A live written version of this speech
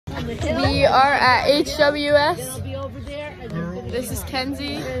We are at HWS. This is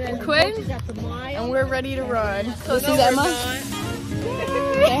Kenzie and Quinn, and we're ready to run. This is Emma.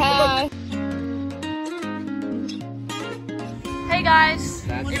 Say hi. Hey guys,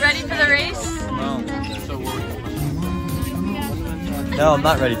 you ready for the race? No, I'm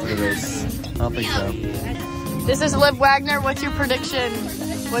not ready for the race. I don't think so. This is Liv Wagner. What's your prediction?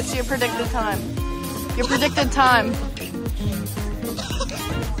 What's your predicted time? Your predicted time.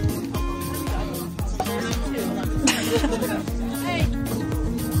 Hey,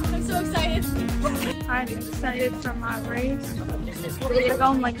 I'm so excited. I'm excited for my race. We're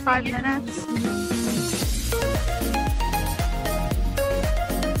going like 5 minutes.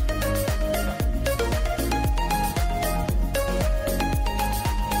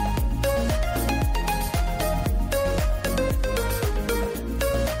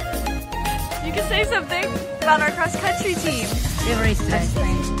 You can say something about our cross-country team. We have a race today.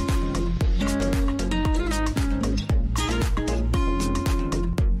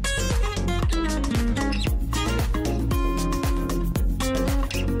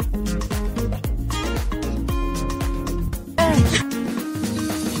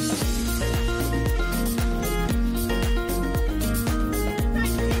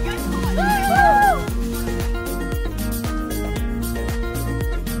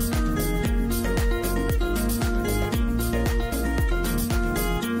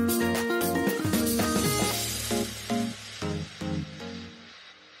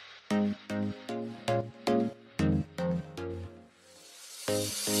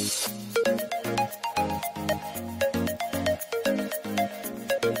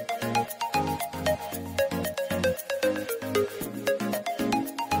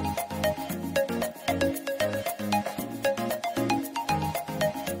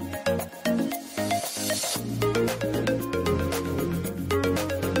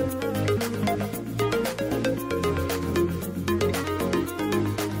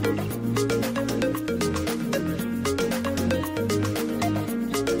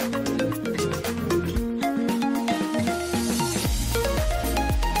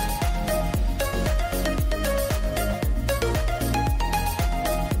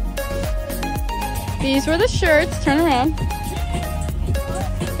 These were the shirts. Turn around.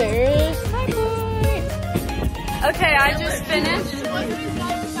 There's my boy. Okay, I just finished.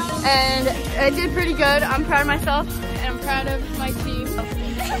 And I did pretty good. I'm proud of myself. And I'm proud of my team.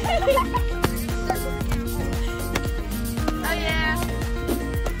 Oh yeah.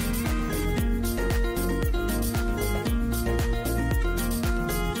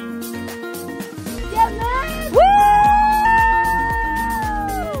 Yeah, man! Woo!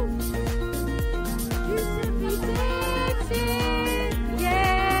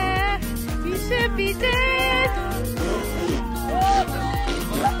 Be dead.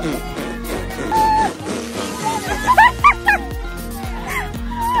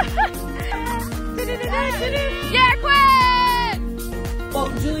 Yeah, quit! Well,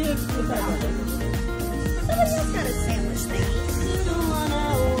 Julia, somebody else got a sandwich thing.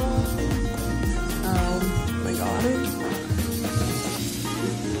 Oh my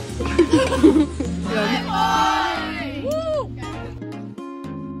god.